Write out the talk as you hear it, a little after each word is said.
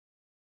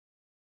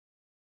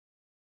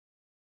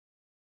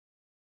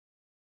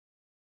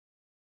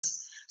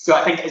So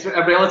I think it's a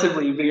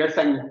relatively rare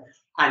thing.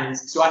 And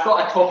so I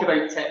thought I'd talk about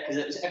it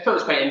because I thought it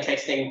was quite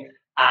interesting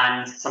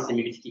and something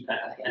maybe to keep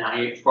an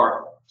eye out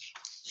for.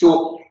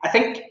 So I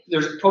think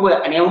there's probably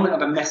an element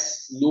of a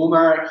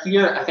misnomer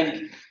here. I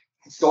think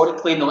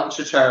historically in the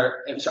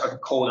literature, it was sort of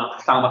called an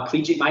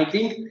ophthalmoplegic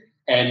migraine,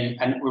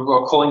 and we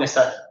were calling this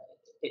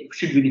it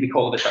should really be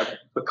called a sort of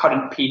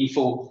recurrent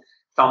painful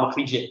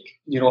ophthalmoplegic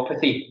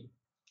neuropathy.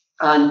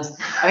 And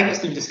I think it's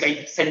been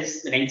described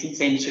since the 19th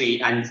century,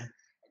 and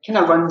it kind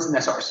of runs in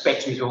a sort of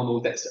spectrum, as we all know,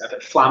 that's sort of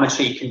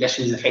inflammatory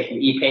conditions affecting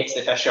the apex,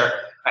 the fissure,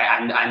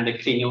 and the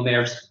cranial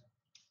nerves.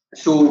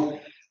 So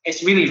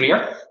it's really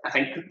rare. I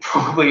think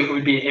probably it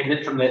would be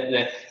evident from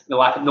the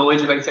lack of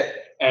knowledge about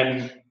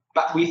it.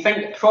 But we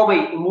think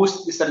probably most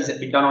of the studies that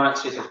have been done on it,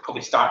 so it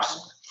probably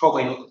starts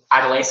probably in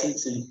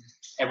adolescence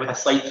and with a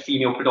slight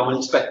female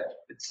predominance,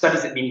 but the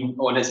studies that have been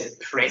on is it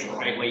present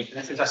throughout life. And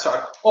this is a sort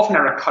of often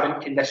a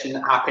recurrent condition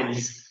that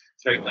happens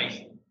throughout life.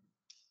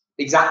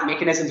 The exact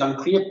mechanism is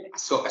unclear,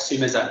 so I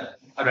assume as a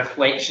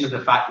reflection of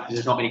the fact that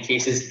there's not many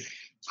cases.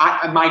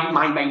 In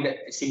my mind,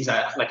 it seems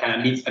like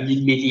an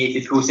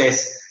immune-mediated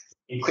process,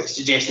 in quick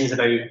suggestions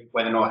about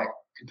whether or not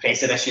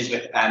compressive issues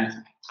with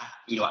an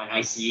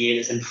ICA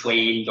that's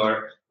inflamed,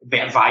 or a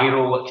bit of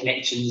viral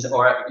connections,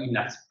 or even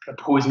a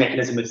proposed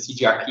mechanism with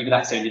CGRP, but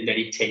that sounded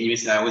very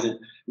tenuous and I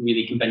wasn't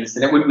really convinced,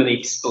 and it wouldn't really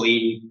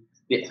explain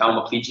the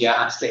ophthalmoplegia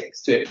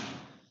aspects to it.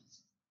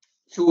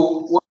 So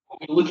what are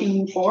we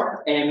looking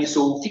for?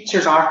 So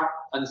features are,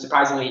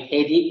 unsurprisingly,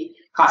 headache,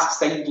 classic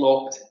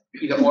side-blocked,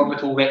 either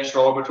orbital,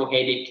 retroorbital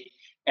headache,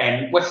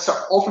 with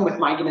often with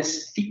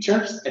migrainous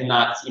features in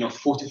that,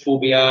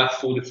 photophobia,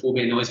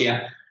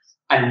 nausea,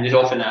 and there's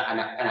often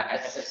a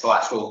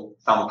collateral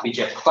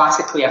ophthalmoplegia.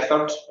 Classically a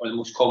third, or the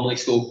most commonly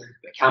so,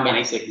 it can be an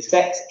isolated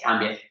sixth, it can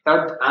be a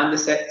third and a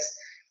sixth,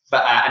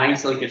 but an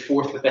isolated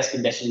fourth with this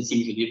condition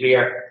seems to be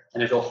rare,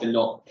 and there's often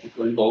not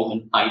clinical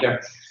involvement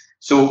either.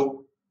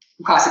 So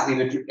classically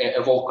they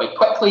evolve quite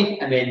quickly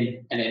and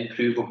then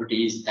improve over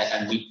days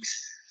and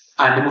weeks.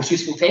 And the most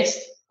useful test,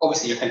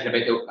 obviously you're thinking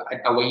about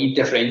a wide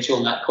differential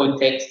in that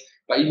context,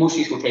 but the most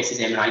useful test is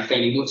MRI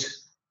finding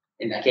those.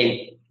 And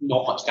again,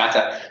 not much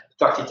data.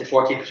 30 to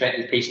 40%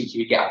 of the patients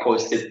you would get a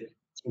positive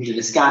change in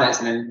the scan.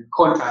 And then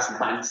contrast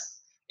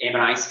enhanced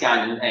MRI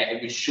scan,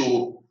 it would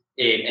show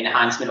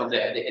enhancement of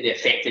the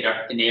affected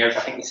or the nerves. I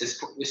think this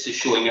is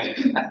showing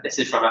this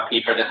is from a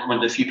paper that one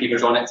of the few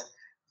papers on it.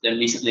 Then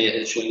recently it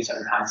is showing sort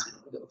of enhancement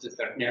of the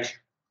third nerve.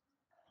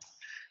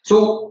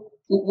 So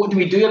what do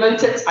we do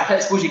about it? I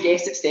suppose you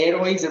guessed it,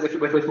 steroids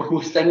with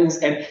most things.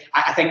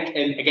 I think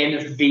again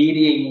there's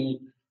varying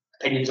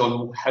opinions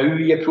on how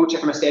you approach it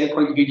from a steroid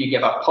point of view. Do you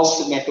give a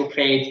pulse of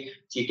methylpred?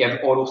 Do you give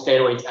oral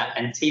steroids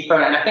and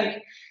taper? And I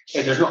think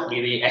there's not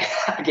really,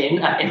 again,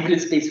 an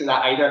evidence base for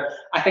that either.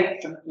 I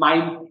think from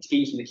my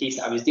experience in the case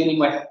that I was dealing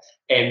with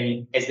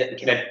is that we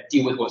kind of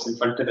deal with what's in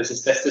front of us.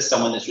 If this is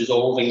someone that's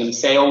resolving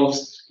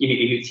themselves, you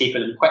maybe taper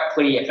them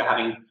quickly. If they're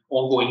having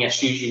ongoing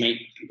issues, you might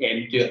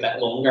do it a bit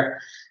longer.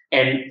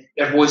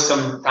 There was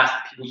some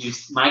that people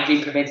use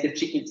migraine preventative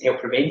treatment to help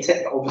prevent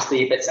it, but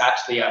obviously if it's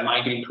actually a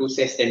migraine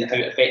process, then how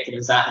effective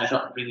is that? And there's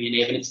not really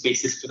an evidence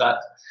basis for that.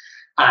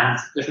 And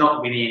there's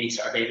not really any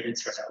sort of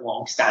evidence for sort of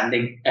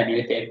long-standing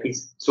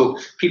immunotherapies. So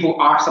people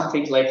are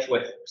sometimes left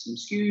with some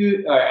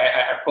skew or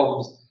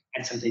problems,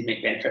 and sometimes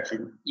might benefit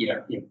from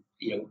either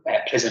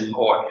PRISM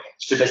or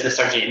business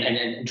surgery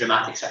in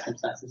dramatic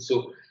circumstances.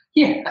 So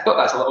yeah, I thought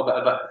that's a little bit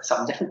of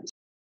something different.